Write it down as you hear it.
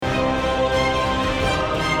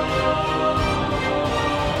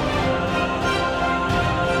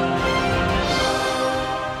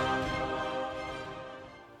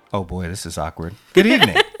Oh boy, this is awkward. Good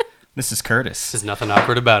evening. This is Curtis. There's nothing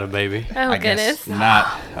awkward about it, baby. Oh, goodness.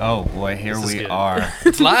 Not. Oh boy, here we are.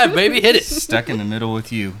 It's live, baby. Hit it. Stuck in the middle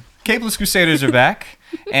with you. Capeless Crusaders are back,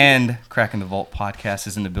 and Cracking the Vault podcast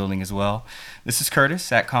is in the building as well. This is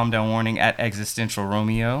Curtis at Calm Down Warning at Existential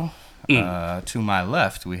Romeo. To my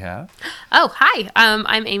left, we have... Oh, hi.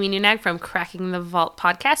 I'm Amy Nunag from Cracking the Vault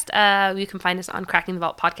podcast. You can find us on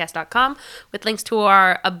crackingthevaultpodcast.com with links to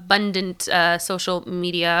our abundant social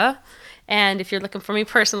media. And if you're looking for me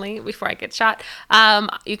personally, before I get shot,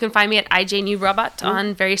 you can find me at IJNewRobot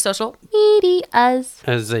on various social medias.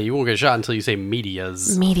 As you won't get shot until you say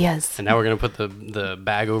medias. Medias. And now we're going to put the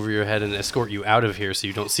bag over your head and escort you out of here so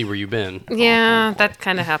you don't see where you've been. Yeah, that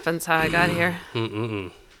kind of happens how I got here.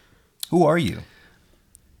 Who are you?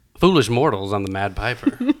 Foolish Mortals on the Mad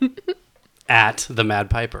Piper. At the Mad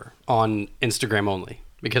Piper on Instagram only.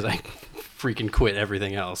 Because I freaking quit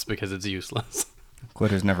everything else because it's useless.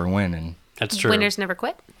 Quitters never win, and That's true. Winners never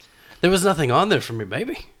quit. There was nothing on there for me,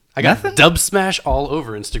 baby. I got Nothing? Dub Smash all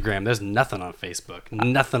over Instagram. There's nothing on Facebook.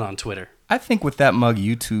 Nothing on Twitter. I think with that mug,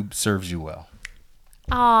 YouTube serves you well.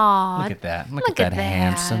 Aww. Look at that. look Look at at that that.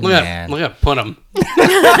 handsome Look man. at put 'em.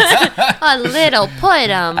 A little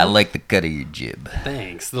put-em. I like the cut of your jib.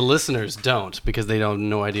 Thanks. The listeners don't because they don't have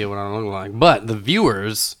no idea what I look like. But the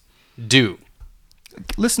viewers do.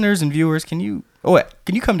 Listeners and viewers, can you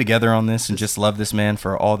come together on this and just love this man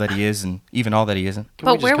for all that he is and even all that he isn't? Can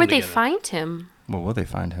we But just where come would they together? find him? Well, will they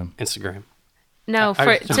find him? Instagram. No,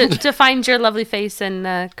 to find your lovely face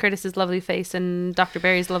and Curtis's lovely face and Dr.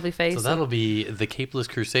 Barry's lovely face. So that'll be the Capeless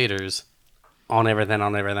Crusaders on everything.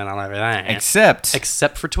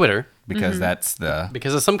 Except for Twitter. because that's the...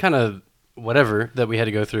 Because of some kind of whatever that we had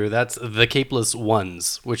to go through. That's the Capeless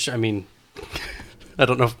Ones, which, I mean, I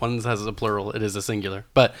don't know if ones has a plural. It is a singular.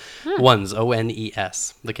 But ones,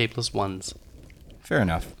 O-N-E-S. The Capeless Ones. Fair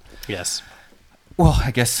enough. Yes. Well,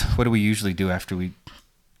 I guess, what do we usually do after we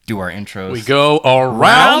do our intros? We go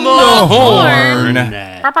around the horn.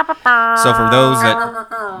 So for those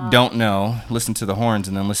that don't know, listen to the horns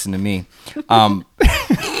and then listen to me.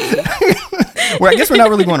 Well, I guess we're not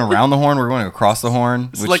really going around the horn. We're going across the horn.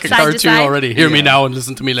 It's like a Side to cartoon side. already. Hear me Yeah. now and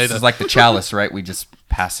listen to me This later. is like the chalice, right? We just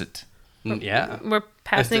pass it. Yeah. We're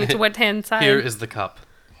passing it to what hand side? Here is the cup.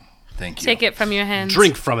 Thank you. Take it from your hands.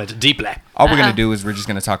 Drink from it deeply. All we're going to do is we're just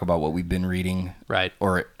going to talk about what we've been reading. Right.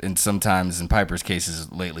 Or, and sometimes in Piper's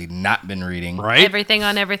cases lately, not been reading. Right? Everything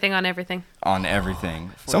on everything on everything. On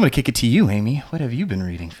everything. So I'm going to kick it to you, Amy. What have you been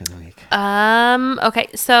reading for the week? Okay,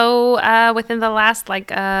 so within the last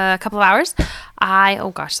couple of hours,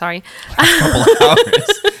 oh gosh, sorry. Couple of hours.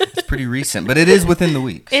 It's pretty recent, but it is within the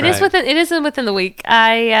week. It is Right. within the week.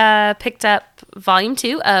 I picked up volume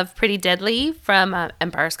 2 of Pretty Deadly from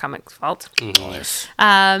Empire's Comics Vault. Yes.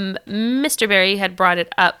 Mr. Barry had brought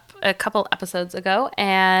it up a couple episodes ago,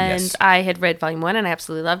 and Yes. I had read volume 1 and I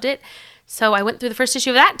absolutely loved it. So I went through the first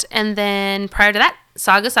issue of that, and then prior to that,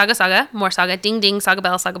 Saga, more Saga, Ding Ding, Saga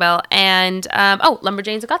Bell, and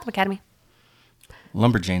Lumberjanes of Gotham Academy.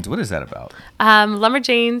 Lumberjanes, what is that about?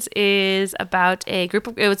 Lumberjanes is about a group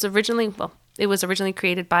of. It was originally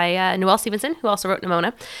created by Noelle Stevenson, who also wrote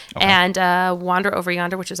Nimona, and Wander Over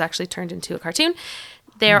Yonder, which was actually turned into a cartoon.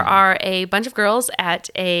 There are a bunch of girls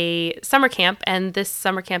at a summer camp, and this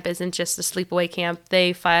summer camp isn't just a sleepaway camp.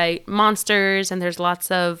 They fight monsters, and there's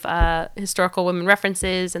lots of historical women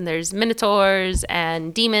references, and there's minotaurs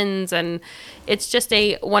and demons, and it's just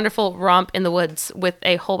a wonderful romp in the woods with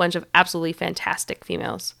a whole bunch of absolutely fantastic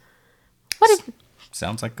females.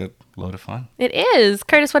 Sounds like a load of fun. It is.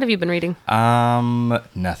 Curtis, what have you been reading?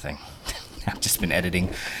 Nothing. I've just been editing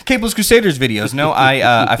Capeless Crusaders videos. No,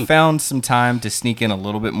 I found some time to sneak in a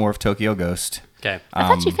little bit more of Tokyo Ghost. Okay. I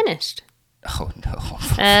thought you finished. Oh, no.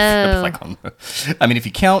 Oh. I mean, if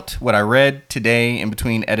you count what I read today in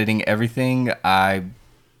between editing everything, I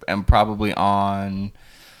am probably on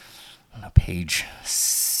page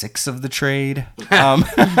 6 of the trade.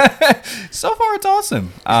 So far, it's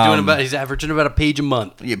awesome. He's averaging about a page a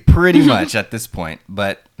month. Yeah, pretty much at this point.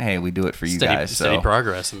 But hey, we do it for you guys. Steady So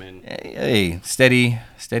progress. I mean, hey, steady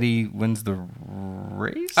wins the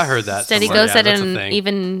race. I heard that. Steady somewhere. goes Yeah, at that's a an thing.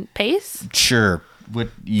 even pace. Sure,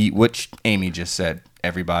 which Amy just said.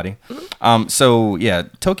 Everybody. So yeah,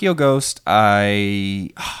 Tokyo Ghost.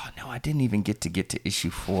 I didn't even get to issue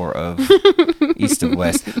 4 of East of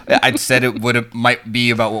West. I said it might be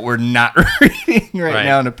about what we're not reading right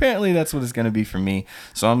now, and apparently that's what it's going to be for me.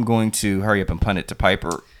 So I'm going to hurry up and punt it to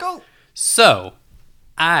Piper. Go. So,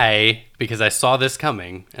 because I saw this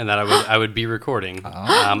coming and that I would be recording,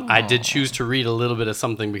 I did choose to read a little bit of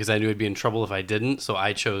something because I knew I'd be in trouble if I didn't. So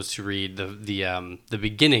I chose to read the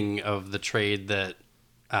beginning of the trade that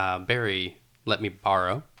Barry let me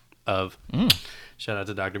borrow of. Shout out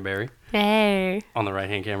to Dr. Barry. Hey. On the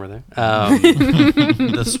right-hand camera there.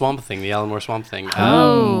 The Swamp Thing, the Alan Moore Swamp Thing.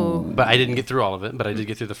 But I didn't get through all of it, but I did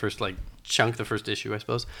get through the first chunk, the first issue, I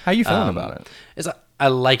suppose. How you feeling about it? I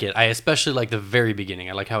like it. I especially like the very beginning.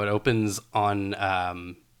 I like how it opens on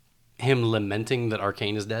him lamenting that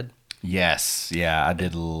Arcane is dead. Yes. Yeah, I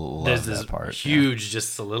did love There's that this part. huge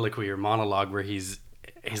just soliloquy or monologue where he's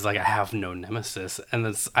like, I have no nemesis.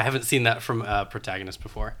 And I haven't seen that from a protagonist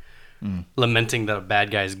before. Lamenting that a bad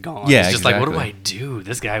guy's gone. Yeah, it's just exactly. like, what do I do?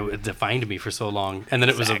 This guy defined me for so long. And then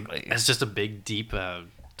it's just a big, deep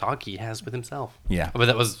talk he has with himself. Yeah. But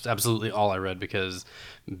that was absolutely all I read because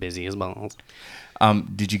busy as balls.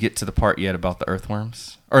 Did you get to the part yet about the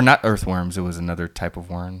earthworms? Or not earthworms, it was another type of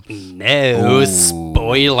worm. No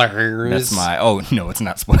spoilers. That's no, it's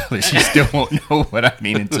not spoilers. You still won't know what I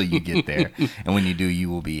mean until you get there. And when you do, you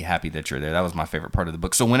will be happy that you're there. That was my favorite part of the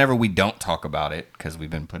book. So whenever we don't talk about it, because we've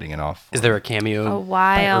been putting it off. Is there a cameo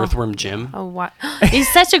by Earthworm Jim?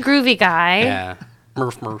 He's such a groovy guy. Yeah.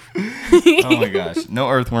 Murph. Oh my gosh. No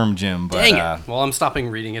Earthworm Jim. But, dang it. Well, I'm stopping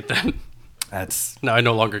reading it then. No, I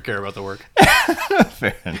no longer care about the work.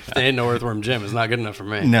 Fair enough. If there ain't no Earthworm Jim, it's not good enough for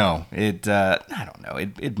me. No, I don't know.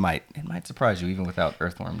 It might surprise you even without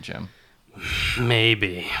Earthworm Jim.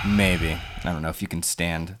 Maybe. I don't know if you can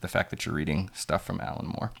stand the fact that you're reading stuff from Alan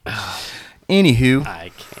Moore. Anywho,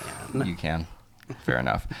 I can. You can. Fair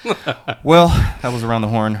enough. Well, that was Around the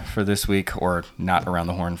Horn for this week, or not Around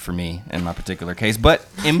the Horn for me in my particular case, but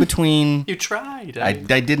in between. You tried. I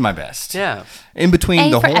did my best. Yeah. In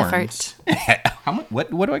between the horns. Effort. How much? What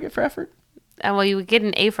do I get for effort? Well, you would get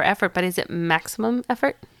an A for effort, but is it maximum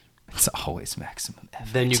effort? It's always maximum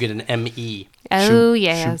effort. Then you get an ME. Oh,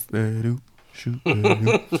 yes. I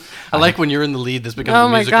like when you're in the lead, this becomes Oh a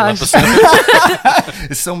my musical gosh.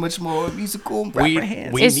 It's so much more musical. Rapper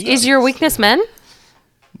hands. Is your weakness men?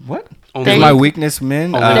 What? Only Is my weakness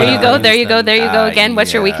men? There you go again.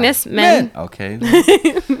 What's your weakness? Men. Okay.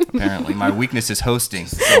 Apparently, my weakness is hosting.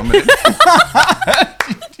 So I'm gonna...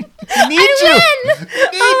 I need you.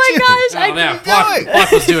 Oh my gosh. Oh, man.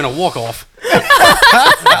 Block was doing a walk-off.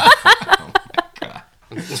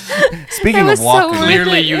 Speaking of walking,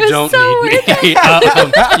 clearly you don't need me.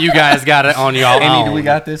 You guys got it on y'all Amy, own. do we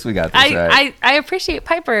got this? We got this, right? I appreciate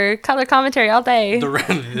Piper color commentary all day.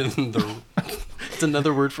 It's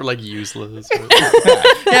another word for like useless.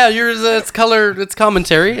 Yeah, yours. It's color. It's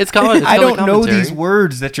commentary. It's comment. I don't know these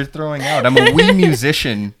words that you're throwing out. I'm a wee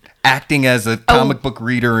musician acting as a comic book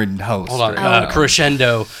reader and host. Hold on.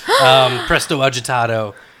 Crescendo. Presto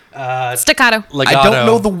agitato. Staccato. Legato. I don't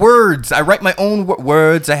know the words. I write my own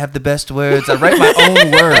words. I have the best words. I write my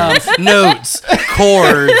own words. Notes.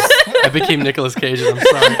 Chords. I became Nicolas Cage. I'm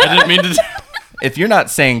sorry. I didn't mean to. If you're not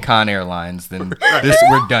saying Con Airlines, then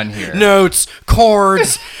we're done here. Notes,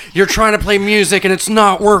 chords. You're trying to play music and it's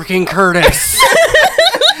not working, Curtis.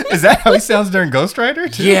 Is that how he sounds during Ghost Rider?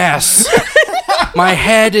 Too? Yes. My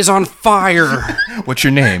head is on fire. What's your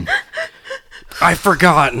name? I've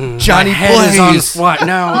forgotten. Johnny my head Blaze. is on what?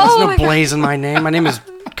 No, there's no Blaze in my name. My name is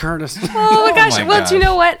Curtis. Oh my gosh. my Well, gosh. do you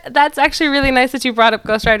know what? That's actually really nice that you brought up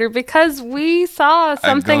Ghost Rider because we saw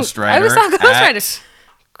something. Ghost Rider we saw Ghost at Rider.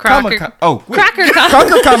 CrockerCon. Oh, wait. CrockerCon.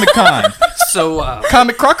 Crocker Comic Con. So,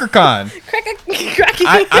 CrockerCon. Cracker.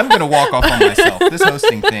 I'm going to walk off on myself. This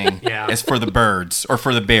hosting thing Yeah. is for the birds or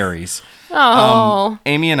for the berries. Oh.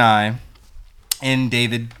 Amy and I and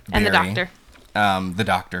David And the Berry, doctor. The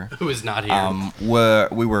doctor. who is not here?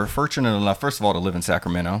 We were fortunate enough, first of all, to live in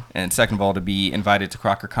Sacramento, and second of all, to be invited to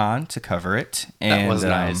CrockerCon to cover it. And, was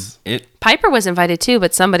nice. Piper was invited too,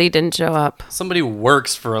 but somebody didn't show up. Somebody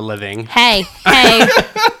works for a living. Hey.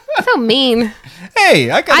 So mean.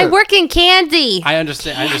 Hey, I work in candy. I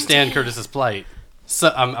understand Curtis's plight.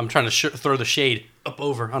 So I'm trying to throw the shade up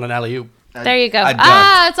over on an alley-oop. There you go. I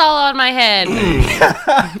dubbed. It's all on my head.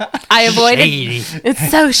 I avoided. Shady.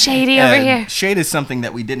 It's so shady over here. Shade is something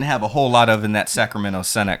that we didn't have a whole lot of in that Sacramento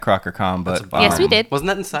Sun at CrockerCon, but Yes, we did. Wasn't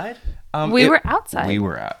that inside? We were outside. We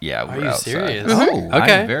were out. Yeah, we Are were you outside. serious? Oh,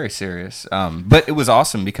 Okay. I'm very serious. But it was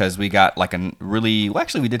awesome because we got like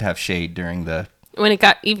actually we did have shade during the When it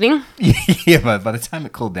got evening. yeah, but by the time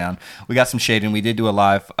it cooled down, we got some shade and we did do a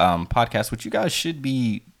live podcast, which you guys should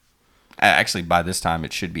be. Actually, by this time,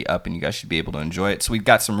 it should be up and you guys should be able to enjoy it. So we've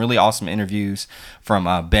got some really awesome interviews from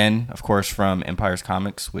Ben, of course, from Empire's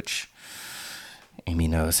Comics, which Amy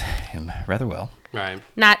knows him rather well. Right.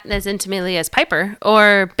 Not as intimately as Piper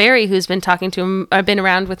or Barry, who's been talking to him. I've been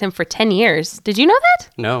around with him for 10 years. Did you know that?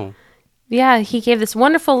 No. Yeah, he gave this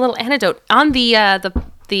wonderful little anecdote on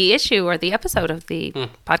the issue or the episode of the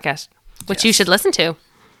podcast, which you should listen to.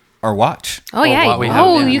 or watch. Oh, yeah. wow, we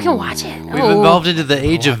have, You can watch it. We've evolved into the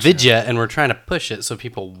age of vidya, and we're trying to push it so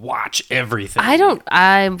people watch everything.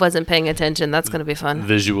 I wasn't paying attention. That's going to be fun.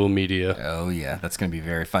 Visual media. Oh, yeah. That's going to be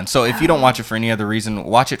very fun. So if you don't watch it for any other reason,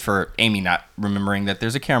 watch it for Amy not remembering that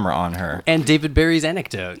there's a camera on her. And David Barry's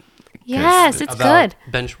anecdote. Yes, it's About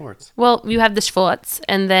good. Ben Schwartz. Well, you have the Schwartz,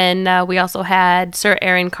 and then we also had Sir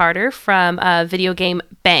Aaron Carter from Video Game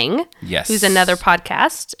Bang. Yes. Who's another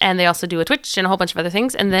podcast, and they also do a Twitch and a whole bunch of other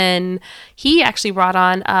things. And then he actually brought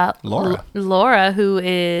on Laura. Laura, who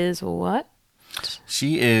is what?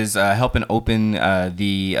 She is helping open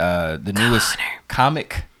the newest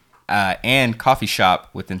comic and coffee shop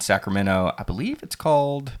within Sacramento. I believe it's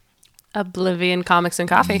called Oblivion Comics and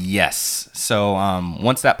Coffee. Yes. So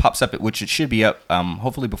once that pops up, which it should be up,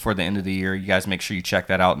 hopefully before the end of the year, you guys make sure you check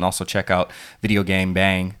that out, and also check out Video Game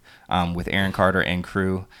Bang with Aaron Carter and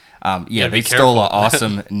crew. They stole an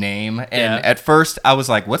awesome name, and at first I was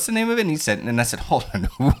like, "What's the name of it?" And he said, and I said, "Hold on,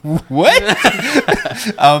 what?"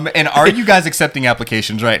 And are you guys accepting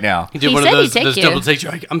applications right now? He did He one said of those, he'd take those you. double takes.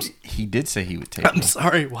 He did say he would take I'm me.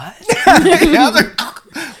 sorry, what? Yeah, I was like,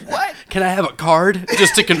 what? Can I have a card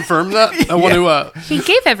just to confirm that? I want to. He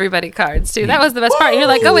gave everybody cards too. That was the best part. And you're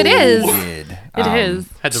like, oh, it is. Did. It is.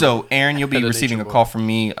 So, Aaron, you'll be Had to receiving a nature call from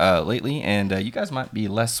me lately, and you guys might be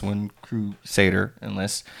less one Crusader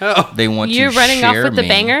unless Oh. they want You're to running off share with the me.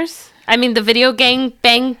 bangers? I mean, the video game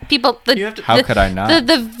bang people. You have to- How could I not?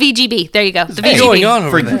 The VGB. There you go. The Hey, VGB. going on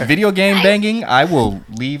over For there? video game banging, I will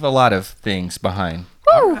leave a lot of things behind.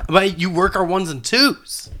 But you work our ones and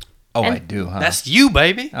twos. Oh, And I do, huh? That's you,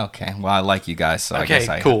 baby. Okay. Well, I like you guys, so I Okay, guess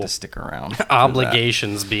I cool. have to stick around. for that.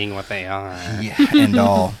 Obligations being what they are. Yeah, and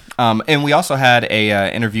all. And we also had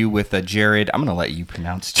a interview with Jared. I'm gonna let you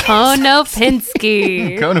pronounce.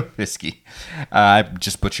 Konopinski. Konopisky. I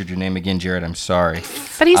just butchered your name again, Jared. I'm sorry.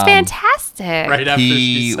 But he's fantastic. Right after she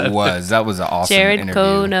He said was. That was an awesome Jared interview.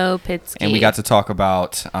 Konopinski. And we got to talk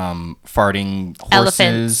about farting horses.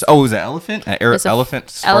 Elephants. Oh, was it elephant? It's a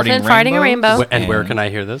Elephant elephant farting a rainbow. And where can I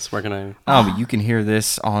hear this? Where can I? You can hear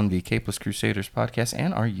this on the Capeless Crusaders podcast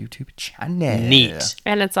and our YouTube channel. Neat.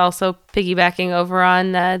 And it's also piggybacking over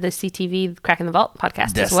on the CTV Cracking the Vault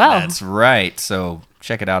podcast as well. That's right. So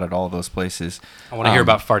check it out at all those places. I want to hear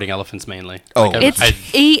about farting elephants mainly. Oh. Like, It's I-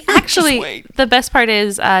 he actually. wait. The best part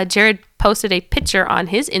is Jared posted a picture on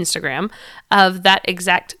his Instagram of that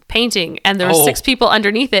exact painting, and there were 6 people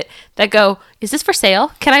underneath it that go, "Is this for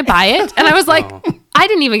sale? Can I buy it?" And I was like, "I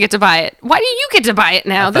didn't even get to buy it. Why do you get to buy it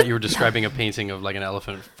now?" I thought you were describing a painting of like an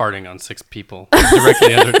elephant farting on 6 people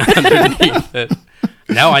directly underneath it.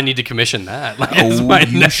 Now I need to commission that. Like, it's my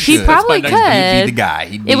you next- should. He probably That's my could. next- He'd be the guy.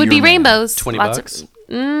 He'd It would be your man. rainbows. 20 lots bucks?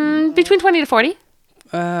 Of, between 20 to 40.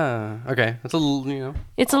 Okay. That's a little,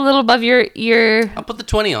 It's a little above your I'll put the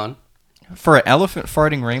 20 on. For an elephant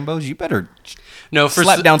farting rainbows, you better No, for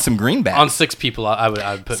slap down some greenbacks. on 6 people, I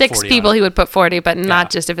would put 6 40 people. on. He would put 40, but Yeah. not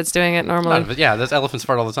just if it's doing it normally. Yeah, that's elephants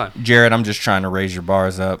fart all the time. Jared, I'm just trying to raise your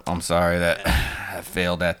bars up. I'm sorry that I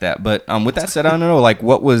failed at that. But with that said, I don't know. Like,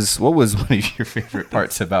 what was one of your favorite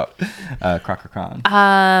parts about CrockerCon?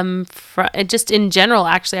 Just in general,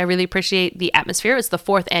 actually, I really appreciate the atmosphere. It's the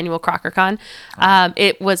 4th annual CrockerCon.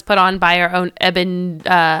 It was put on by our own Eben.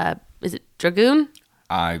 Is it Dragoon?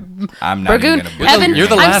 I'm not Dragoon. even going to butcher Evan, your You're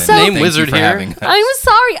the name. last so- name Thank you wizard for here. having us. I'm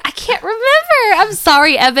sorry. I can't remember. I'm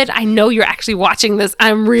sorry, Evan. I know you're actually watching this.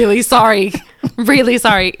 I'm really sorry. Really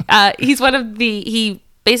sorry. He's one of he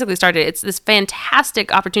basically started. It's this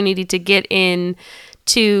fantastic opportunity to get in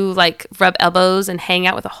to like rub elbows and hang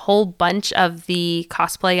out with a whole bunch of the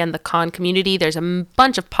cosplay and the con community. There's a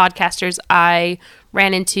bunch of podcasters. I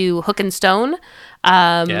ran into Hook and Stone,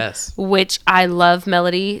 Yes. which I love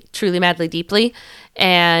Melody truly, madly, deeply.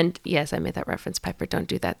 And yes, I made that reference. Piper, don't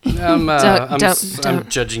do that. I'm Don't.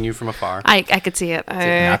 judging you from afar. I could see it.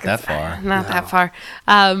 Not that far. Not that far.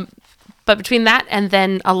 But between that and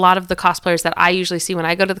then a lot of the cosplayers that I usually see when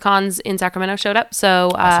I go to the cons in Sacramento showed up.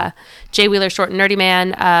 So Jay Wheeler, Short and Nerdy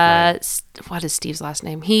Man. What is Steve's last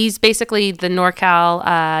name? He's basically the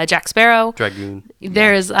NorCal Jack Sparrow. Dragoon.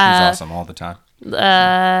 There's He's awesome all the time.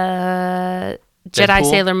 Jedi Deadpool?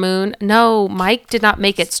 Sailor Moon. No, Mike did not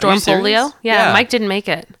make it. Storm serious? Polio. Yeah, Yeah. Mike didn't make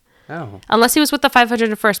it. Oh. Unless he was with the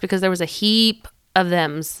 501st because there was a heap of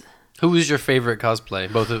thems. Who was your favorite cosplay?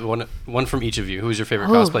 One from each of you. Who was your favorite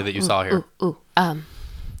cosplay that you saw here?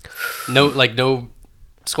 No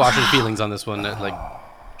squashing feelings on this one. Like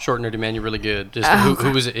Short Nerdy Man, you're really good. Just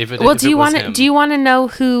who was it? If it, Well, if do it you was want to him. do you want to know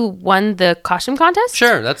who won the costume contest?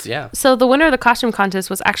 Sure, that's So the winner of the costume contest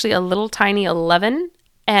was actually a little tiny 11,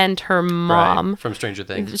 and her mom from Stranger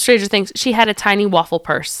Things. Stranger Things. She had a tiny waffle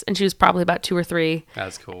purse, and she was probably about 2 or 3.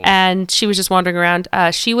 That's cool. And she was just wandering around.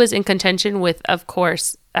 She was in contention with, of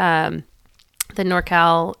course, the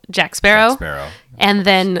NorCal Jack Sparrow. And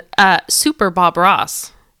then Super Bob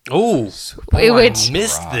Ross. Oh, I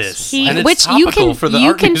missed this. Which you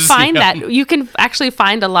can find that. You can actually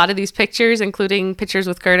find a lot of these pictures, including pictures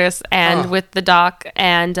with Curtis and with the doc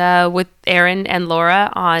and with Aaron and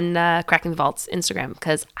Laura on Cracking the Vault's Instagram,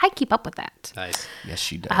 because I keep up with that. Nice. Yes,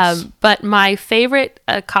 she does. But my favorite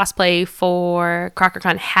cosplay for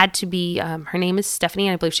CrockerCon had to be, her name is Stephanie,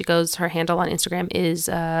 and I believe her handle on Instagram is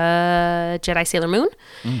Jedi Sailor Moon.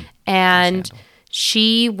 And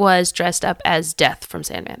she was dressed up as Death from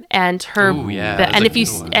Sandman, and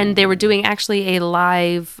and they were doing actually a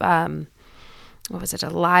live, a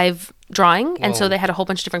live drawing, and so they had a whole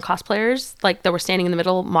bunch of different cosplayers, like that were standing in the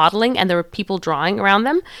middle modeling, and there were people drawing around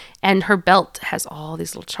them, and her belt has all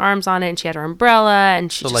these little charms on it, and she had her umbrella,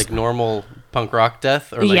 and she like normal punk rock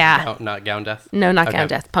Death, or not gown Death? No, not gown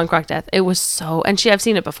Death, punk rock Death. It was so, and I've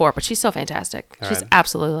seen it before, but she's so fantastic. She's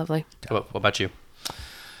absolutely lovely. What about you?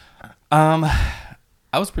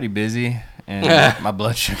 I was pretty busy, and my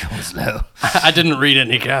blood sugar was low. I didn't read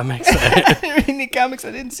any comics. I didn't read any comics.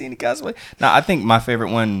 I didn't see any cosplay. No, I think my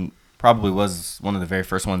favorite one probably was one of the very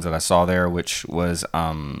first ones that I saw there, which was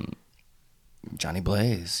Johnny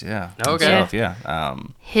Blaze. Yeah. Okay. Himself, yeah.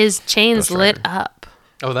 His chains lit up.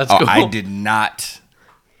 Oh, that's cool. I did not.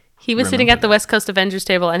 He was sitting at the West Coast Avengers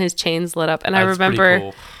table, and his chains lit up. And I remember,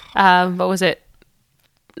 cool. What was it?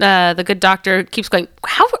 The good doctor keeps going,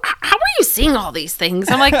 how are you seeing all these things?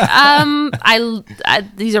 I'm like,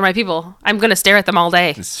 these are my people. I'm going to stare at them all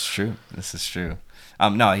day. This is true.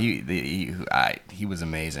 No, he was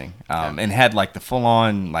amazing. And had like the full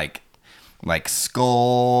on like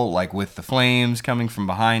skull, like with the flames coming from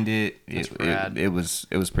behind it. It was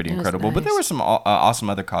pretty incredible. Nice. But there were some awesome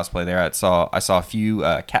other cosplay there. I saw a few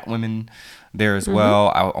Catwomen there as well.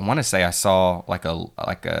 I want to say I saw like a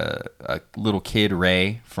little kid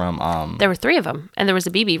Ray from. There were 3 of them, and there was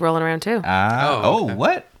a BB rolling around too. Okay.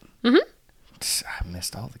 What? I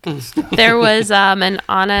missed all the good stuff. There was an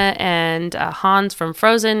Anna and Hans from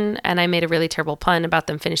Frozen, and I made a really terrible pun about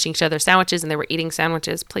them finishing each other's sandwiches, and they were eating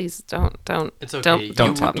sandwiches. Please don't. It's okay.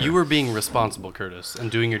 Don't you were being responsible, Curtis,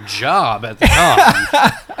 and doing your job at the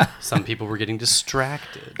time. Some people were getting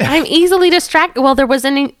distracted. I'm easily distracted. Well, there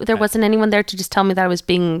wasn't anyone there to just tell me that I was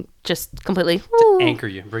being just completely to anchor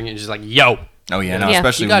you, bring it just like yo. Oh yeah, no,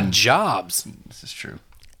 especially you got jobs. This is true.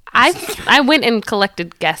 I went and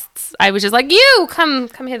collected guests. I was just like, you come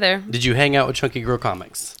hither. Did you hang out with Chunky Girl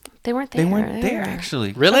Comics? They weren't there. They weren't there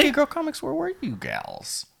actually. Really? Chunky Girl Comics, where were you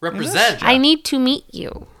gals? Represent. I need to meet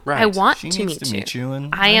you. Right. I want she to needs meet you.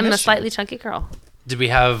 And I am a slightly chunky girl. Did we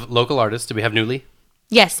have local artists? Did we have Newly?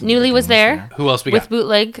 Yes, Newly was there. Who else we with got?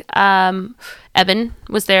 Bootleg? Eben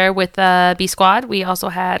was there with B Squad. We also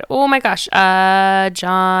had, oh my gosh,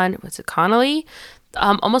 John, was it Connolly?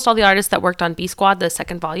 Almost all the artists that worked on B Squad, the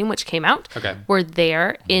second volume, which came out, were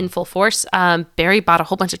there in full force. Barry bought a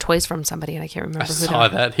whole bunch of toys from somebody, and I can't remember who. I saw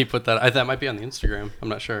that. He put that. That might be on the Instagram. I'm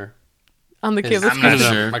not sure. On the kid. I'm not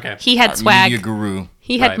sure. Okay. He had swag. Media guru.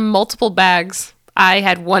 He had multiple bags. I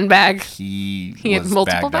had one bag. He had was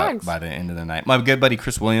multiple bagged bags up by the end of the night. My good buddy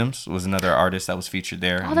Chris Williams was another artist that was featured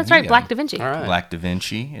there. Oh, that's right, Black Da Vinci. All right. Black Da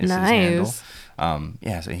Vinci is his handle.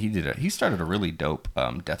 So he started a really dope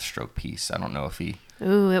Deathstroke piece. I don't know if he.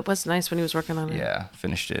 Ooh, it was nice when he was working on it. Yeah,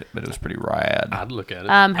 finished it, but it was pretty rad. I'd look at it.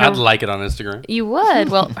 I'd like it on Instagram. You would.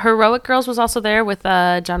 Well, Heroic Girls was also there with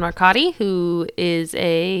John Marcotti, who is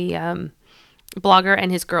a blogger,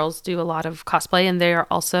 and his girls do a lot of cosplay, and they are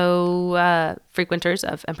also frequenters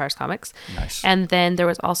of Empire's Comics. Nice. And then there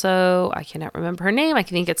was also, I cannot remember her name. I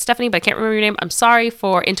think it's Stephanie, but I can't remember your name. I'm sorry,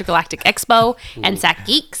 for Intergalactic Expo and Sack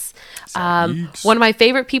Geeks. One of my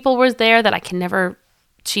favorite people was there that I can never.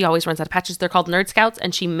 She always runs out of patches. They're called Nerd Scouts,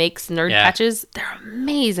 and she makes nerd patches. They're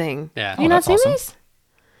amazing. Yeah. Have you not seen these?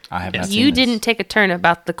 I have not seen You this. didn't take a turn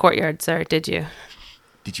about the courtyard, sir, did you?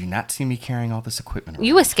 Did you not see me carrying all this equipment around?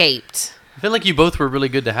 You escaped. I feel like you both were really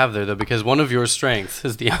good to have there, though, because one of your strengths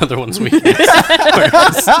is the other one's weakness.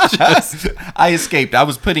 I escaped. I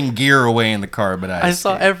was putting gear away in the car, but I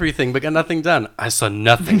saw everything, but got nothing done. I saw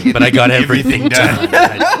nothing, but I got everything done.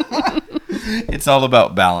 It's all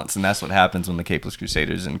about balance, and that's what happens when the Capeless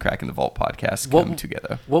Crusaders and Cracking the Vault podcast come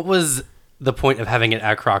together. What was the point of having it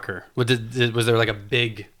at Crocker? Was there like a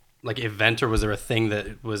big event, or was there a thing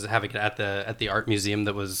that was having it at the art museum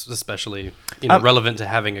that was especially relevant to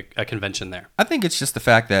having a convention there? I think it's just the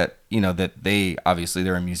fact that that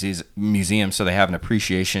they're a museum, so they have an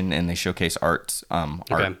appreciation and they showcase art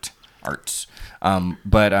arts.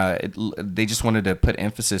 They just wanted to put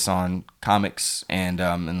emphasis on comics and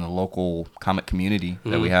in the local comic community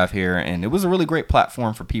that we have here. And it was a really great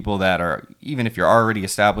platform for people that are, even if you're already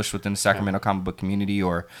established within the Sacramento comic book community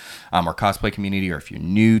or cosplay community, or if you're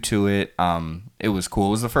new to it. It was cool.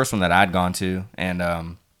 It was the first one that I'd gone to,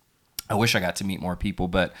 and I wish I got to meet more people,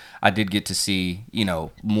 but I did get to see,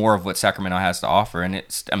 more of what Sacramento has to offer. And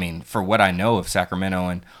for what I know of Sacramento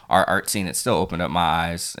and our art scene, it still opened up my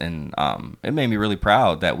eyes. And it made me really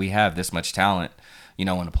proud that we have this much talent, in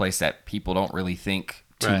a place that people don't really think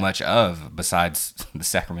too much of besides the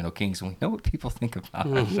Sacramento Kings. And we know what people think about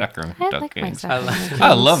our Sacramento Kings.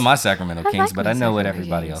 I love my Sacramento Kings, but I know what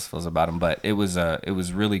everybody else feels about them. But it was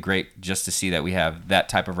really great just to see that we have that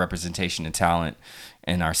type of representation and talent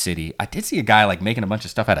in our city. I did see a guy making a bunch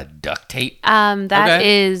of stuff out of duct tape. That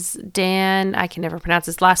is Dan. I can never pronounce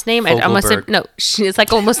his last name. I almost said no. It's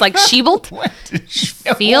almost like Shebold. What?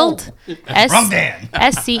 Field. Wrong Dan.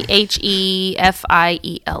 Schefield.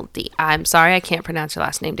 I'm sorry, I can't pronounce your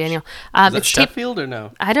last name, Daniel. Is that Sheffield or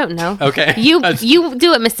no? I don't know. Okay. You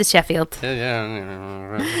do it, Mr. Sheffield.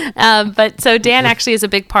 Yeah. But so Dan actually is a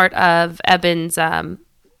big part of Eben's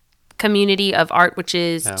community of art, which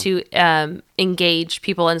is to engage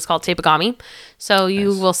people, and it's called Tapegami. So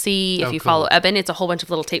you will see if you follow Eben, it's a whole bunch of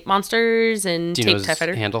little tape monsters and Do you tape know his TIE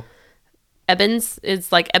fighter. handle? Eben's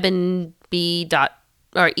is like Eben B dot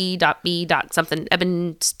or E dot B dot something.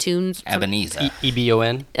 Eben's Tunes. Ebenezer.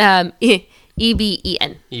 EBON?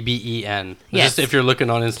 EBEN. EBEN. Yes. Just if you're looking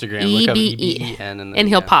on Instagram, look up EBEN. And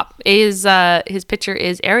he'll pop. His picture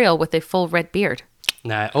is Ariel with a full red beard.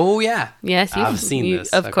 Nah. Oh, yeah. Yes, I've seen this.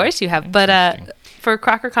 Of course you have. But for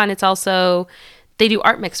CrockerCon, it's also, they do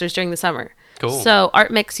art mixers during the summer. Cool. So art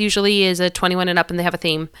mix usually is a 21 and up, and they have a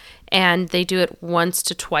theme. And they do it once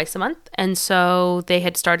to twice a month. And so they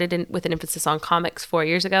had started with an emphasis on comics 4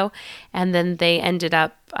 years ago. And then they ended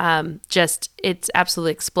up it's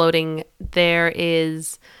absolutely exploding. There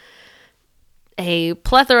is a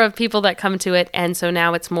plethora of people that come to it, and so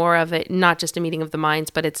now it's more of a not just a meeting of the minds,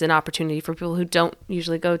 but it's an opportunity for people who don't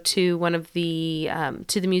usually go to one of the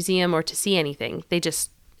to the museum or to see anything. They just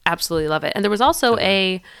absolutely love it. And there was also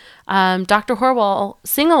a Dr. Horwell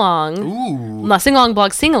sing-along,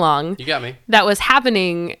 blog sing-along. You got me. That was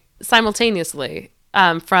happening simultaneously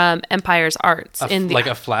from Empire's Arts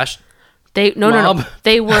a flash. No.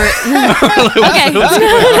 They were okay.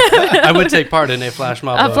 I would take part in a flash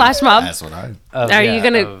mob. A flash mob. That's what I. Are you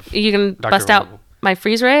gonna bust out my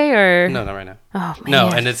freeze ray or no? Not right now. Oh man. No,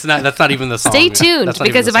 and it's not. That's not even the song. Stay tuned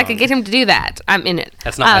because if I could get him to do that, I'm in it.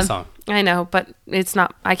 That's not my song. I know, but it's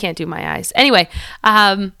not. I can't do my eyes anyway.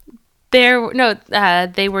 They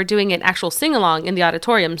were doing an actual sing along in the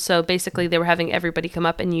auditorium. So basically, they were having everybody come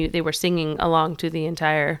up and they were singing along to the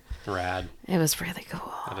entire. Rad. It was really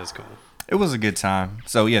cool. That is cool. It was a good time.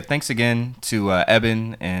 So yeah, thanks again to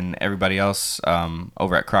Eben and everybody else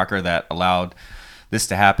over at Crocker that allowed this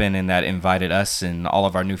to happen and that invited us and all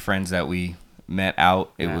of our new friends that we met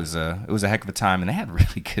out. It was a heck of a time, and they had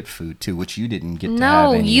really good food too, which you didn't get to have.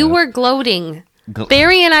 No, you were gloating.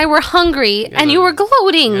 Barry and I were hungry, and you were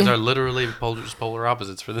gloating. You guys are literally polar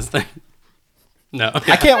opposites for this thing. No,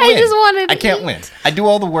 I can't win. I just wanted to I can't win. I do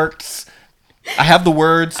all the works. I have the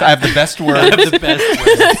words. I have the best words. I have the best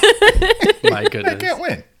words. My goodness. I can't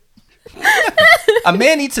win. A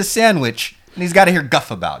man eats a sandwich, and he's got to hear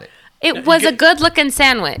guff about it. It was a good-looking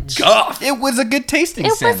sandwich. Guff. It was a good tasting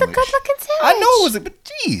sandwich. It was a good-looking sandwich. I know it was, but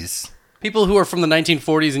jeez. People who are from the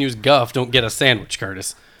 1940s and use guff don't get a sandwich,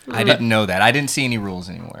 Curtis. I didn't know that. I didn't see any rules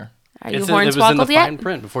anywhere. Are you It was in the hornswoggled yet? fine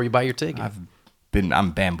print before you buy your ticket.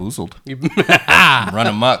 I'm bamboozled. Run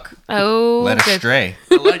amok. Oh, Led good. astray.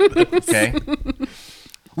 I like this. Okay.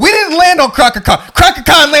 We didn't land on CrockerCon.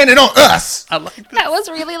 CrockerCon landed on us. I like this. That was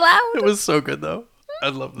really loud. It was so good, though. I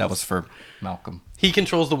love this. That was for Malcolm. He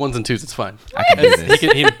controls the ones and twos. It's fine. I can do this.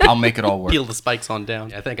 He I'll make it all work. peel the spikes on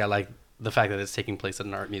down. I think I like the fact that it's taking place at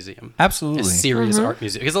an art museum. Absolutely. A serious art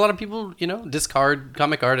museum. Because a lot of people, discard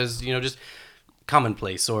comic art as, just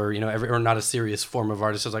commonplace or, or not a serious form of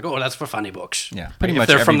art. It's just like, oh, that's for funny books. Yeah, pretty much.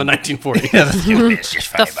 They're from the 1940s. It's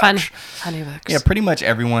just The funny books. Yeah, pretty much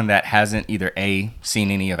everyone that hasn't either A,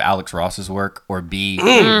 seen any of Alex Ross's work, or B,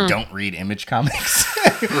 don't read Image Comics.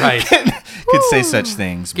 Right. could say such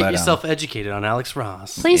things. Get but, yourself educated on Alex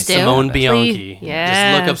Ross. Please do. Simone Please. Bianchi.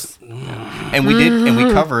 Yes. Just look up. And we did, and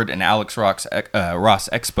we covered an Alex Ross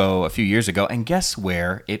Expo a few years ago, and guess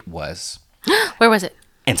where it was? Where was it?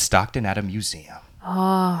 In Stockton at a museum.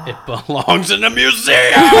 It belongs in a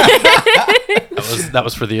museum. that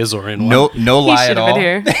was for the Azorian one. No lie at all.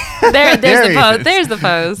 There's There the he pose. is. There's the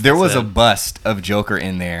pose. There was a bust of Joker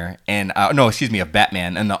in there, and of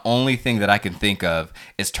Batman, and the only thing that I can think of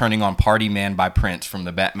is turning on "Party Man" by Prince from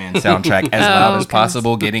the Batman soundtrack as loud as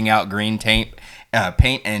possible, getting out green paint,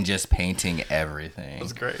 and just painting everything.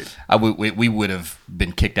 That's great. We would have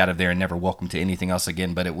been kicked out of there and never welcome to anything else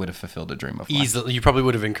again, but it would have fulfilled a dream of mine. Easily, you probably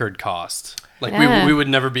would have incurred cost. Like Yeah. we would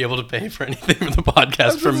never be able to pay for anything for the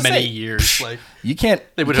podcast for gonna many say, years. Like You can't.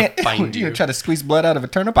 They would you have can't- fined you. Try to squeeze blood out of a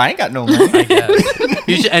turnip. I ain't got no money. I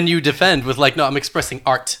guess. And you defend with like, no, I'm expressing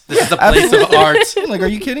art. This is a place of art. Like, are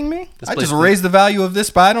you kidding me? I place just is- raised the value of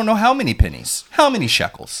this by I don't know how many pennies, how many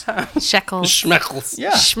shekels. Shekels. Schmeckles.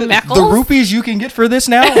 Yeah, Schmeckles? the rupees you can get for this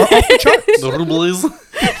now are off the charts. The rubles.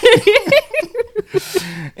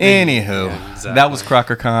 Anywho, Yeah, exactly. that was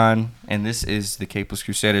CrockerCon, and this is the Capeless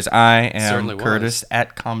Crusaders. I Certainly am was. Curtis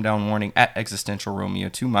at Calm Down Warning at Existential Romeo.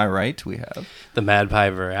 To my right, we have The Mad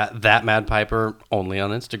Piper. That Mad Piper only on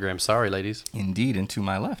Instagram. Sorry, ladies. indeed, and to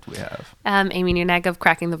my left we have Amy Nunag of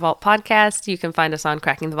Cracking the Vault Podcast. You can find us on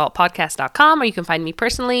crackingthevaultpodcast.com, or you can find me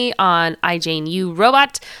personally on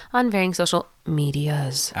iJaneURobot on varying social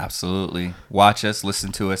medias. absolutely watch us,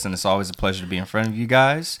 listen to us, and it's always a pleasure to be in front of you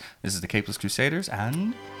guys. This is the Capeless Crusaders,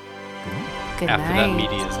 and Good After night. that,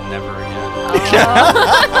 media is never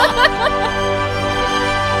again.